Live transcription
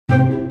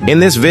In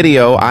this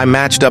video, I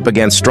matched up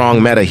against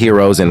strong meta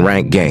heroes in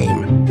ranked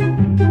game.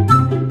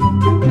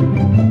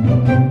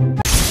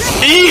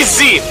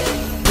 Easy!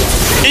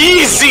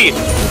 Easy!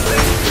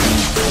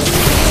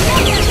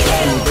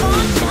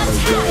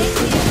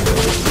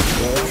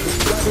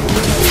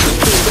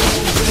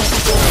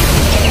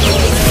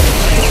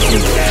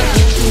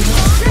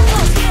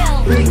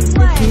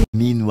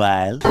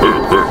 Meanwhile...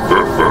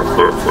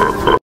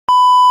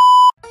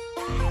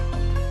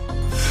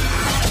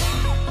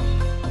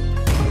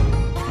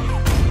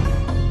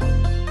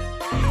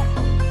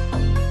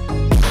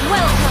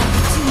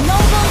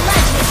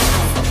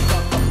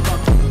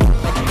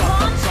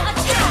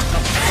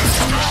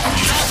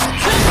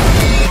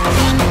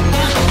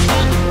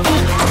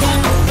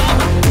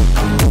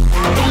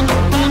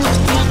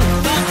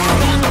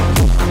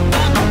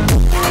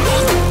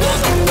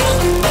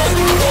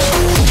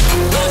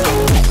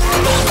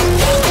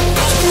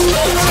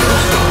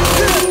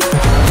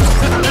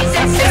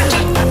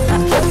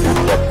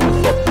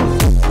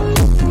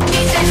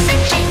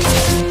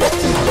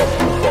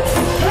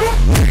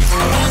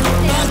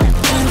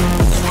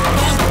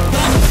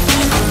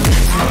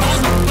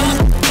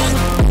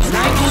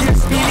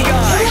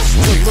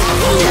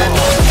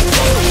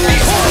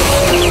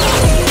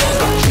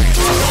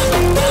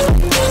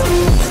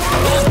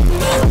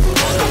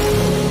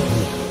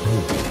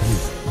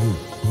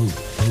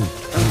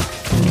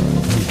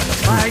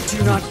 I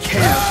do not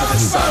care for the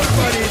sun.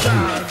 Somebody's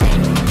out.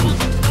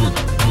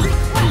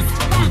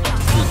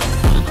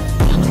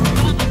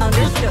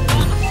 Understood.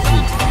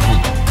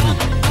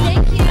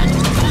 Thank you.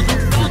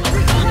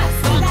 Request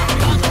backup.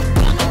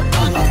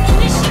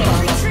 Initiate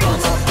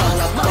retreat.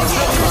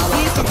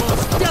 He's the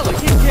most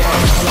delicate cat.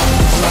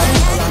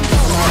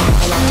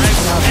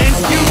 And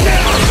you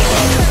down!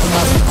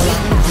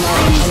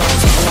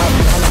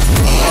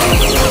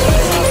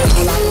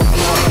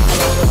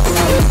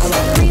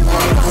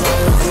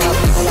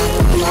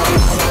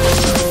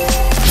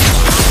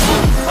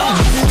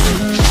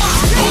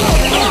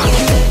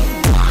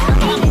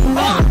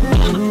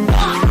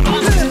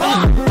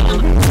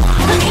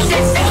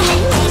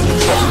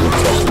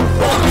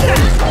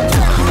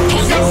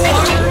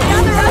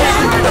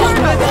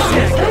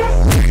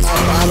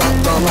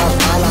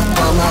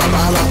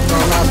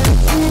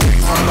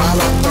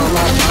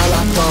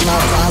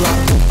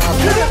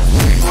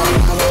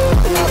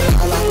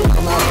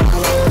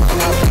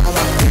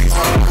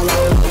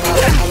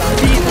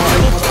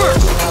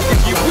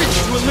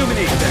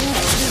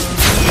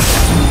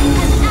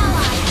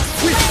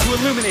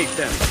 Illuminate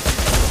them.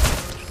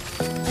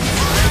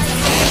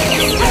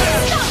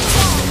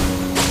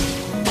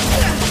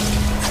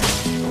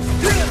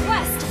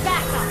 Request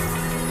backup.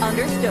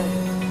 Understood.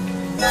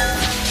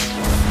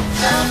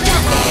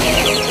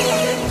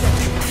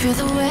 Feel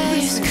the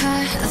waves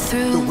cut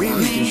through me,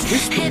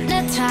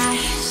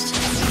 hypnotized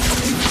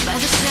by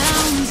the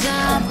sounds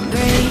I'm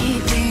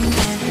breathing in.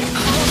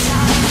 Hold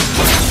tight,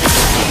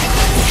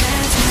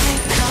 as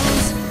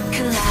echoes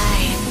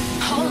collide.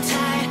 Hold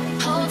tight,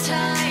 hold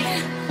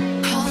tight,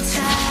 hold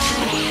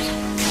tight.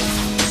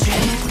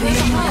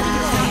 Dripping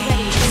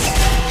lights.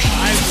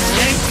 I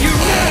thank you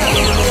now.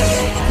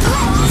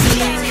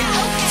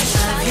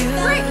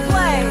 Great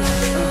play.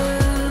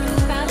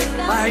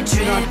 I do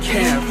not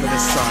care for the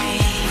sun.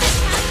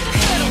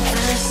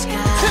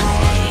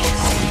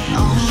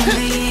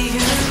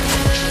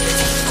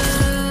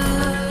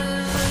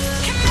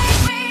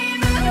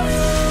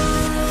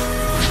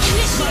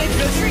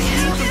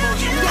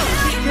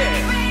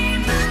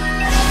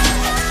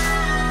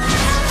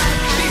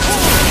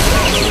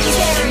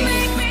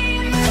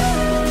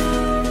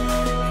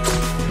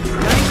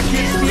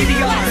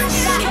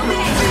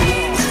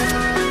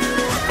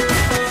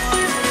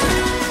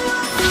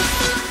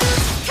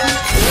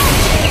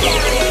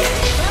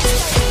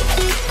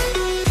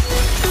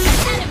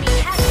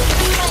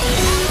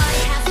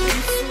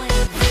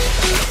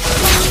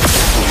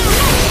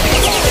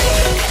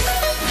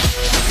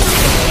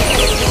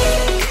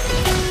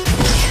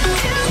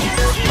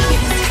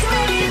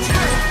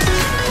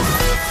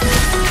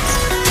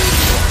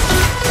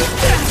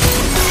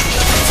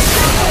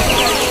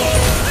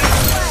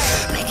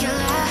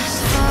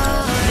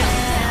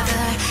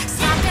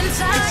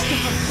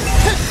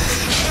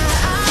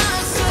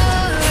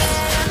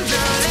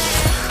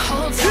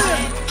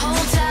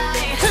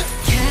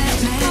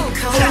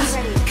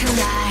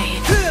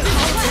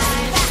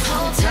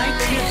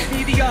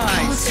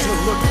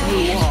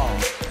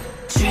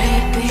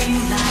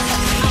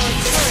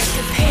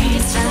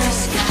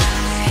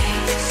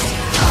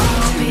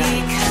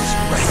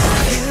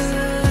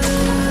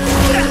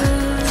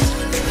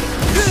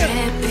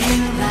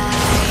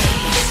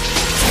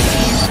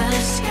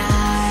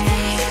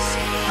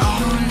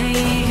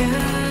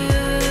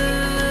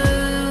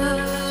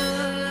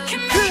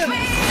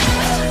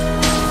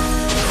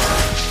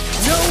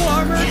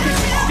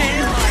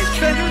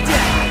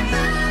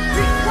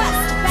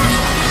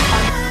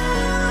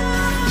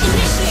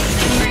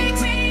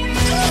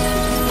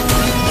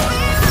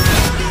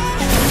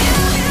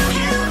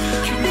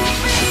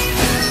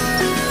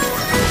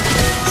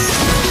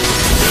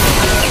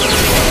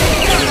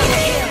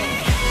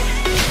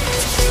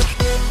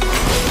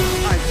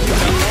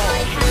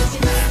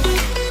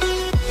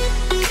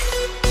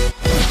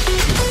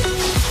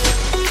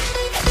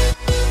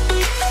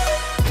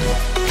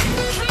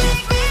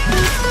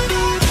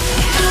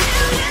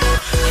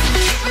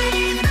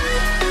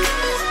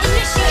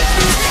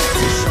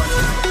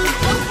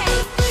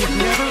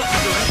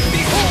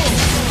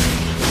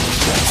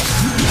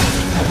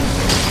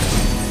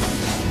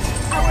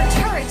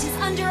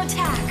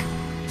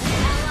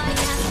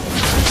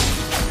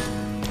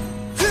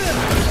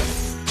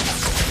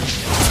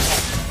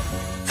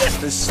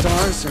 The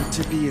stars are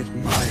to be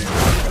admired.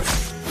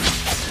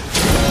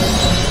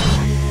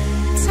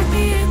 Take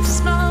me in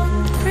slow,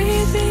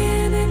 breathe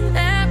in and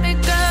let me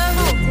go.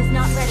 Ult is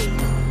not ready.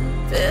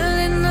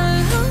 Filling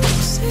the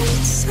lungs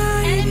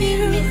inside Enemy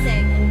you.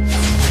 missing.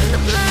 The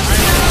blood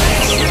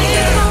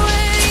slip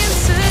away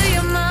into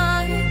your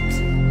mind.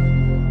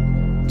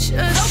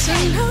 Just to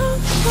know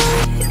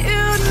what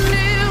you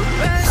knew.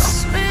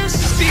 Restless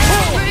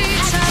every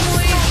time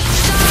we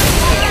start.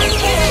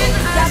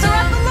 Gather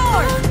up the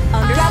Lord.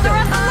 Gather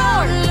up the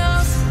Lord.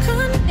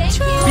 Thank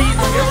you.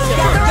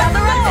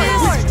 Gather up the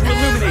Lord.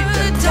 Illuminate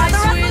them.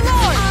 Gather up the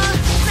Lord.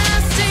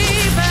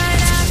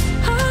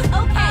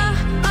 Okay.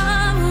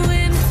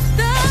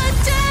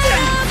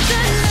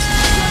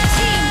 Your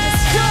team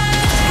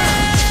destroyed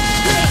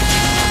the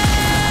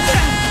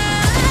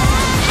turret.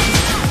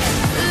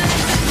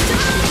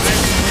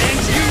 And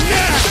you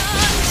now!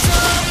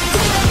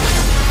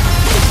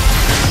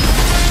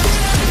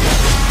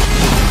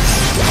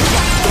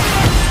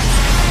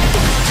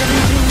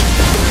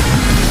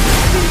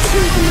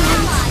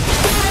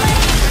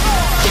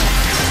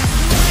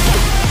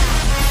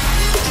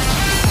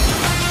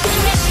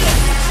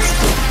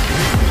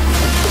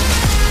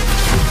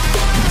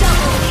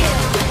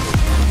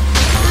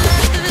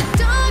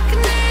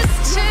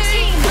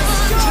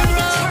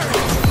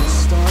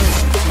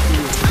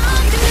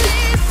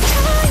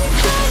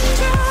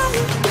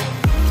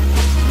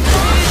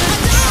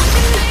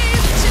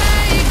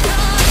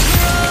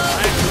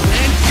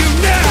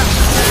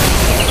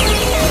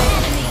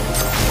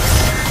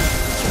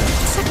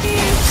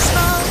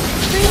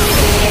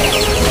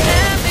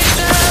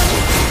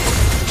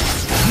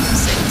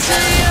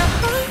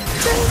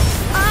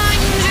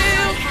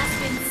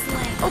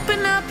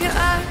 Open up your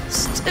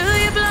eyes till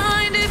you're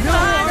blinded No by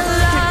the armor can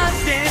light,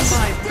 withstand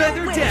my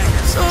feather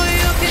dagger. so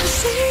you can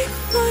see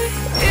what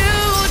you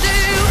do.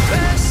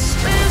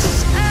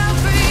 Restless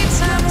every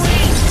time we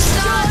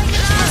start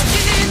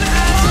looking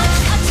at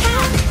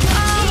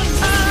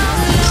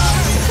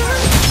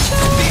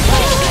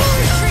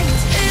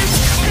it's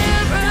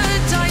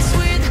paradise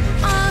with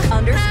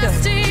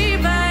honesty,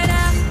 but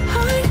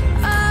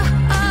I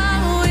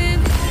win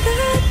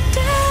the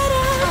dead.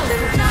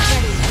 Not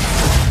ready.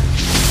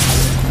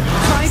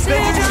 My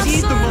fingers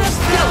need the most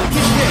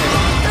delicate care.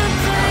 The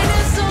pain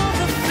is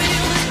over,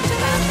 feel the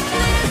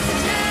darkness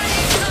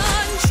take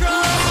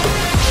control.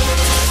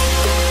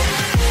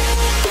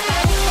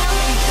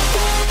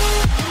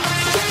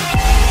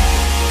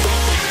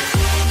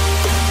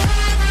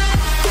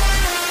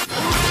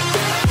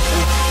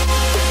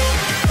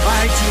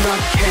 I do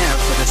not care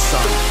for the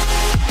sun.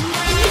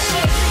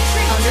 Initiate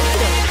retreat.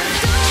 Understood.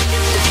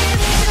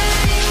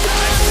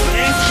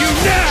 And you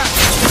now!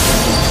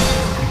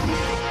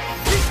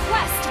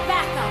 Request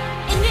backup.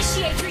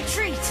 Initiate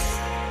retreat.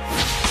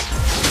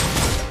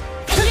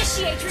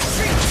 Initiate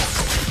retreat.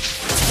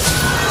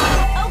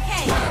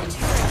 Okay. Turret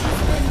has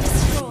been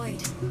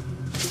destroyed.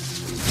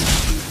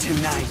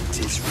 Tonight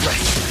is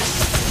restless.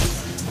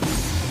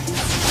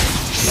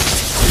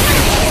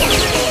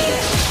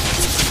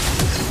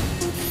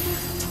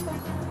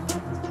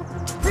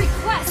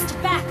 Request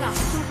backup.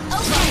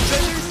 Okay.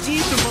 Feathers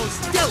need the most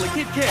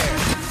delicate care.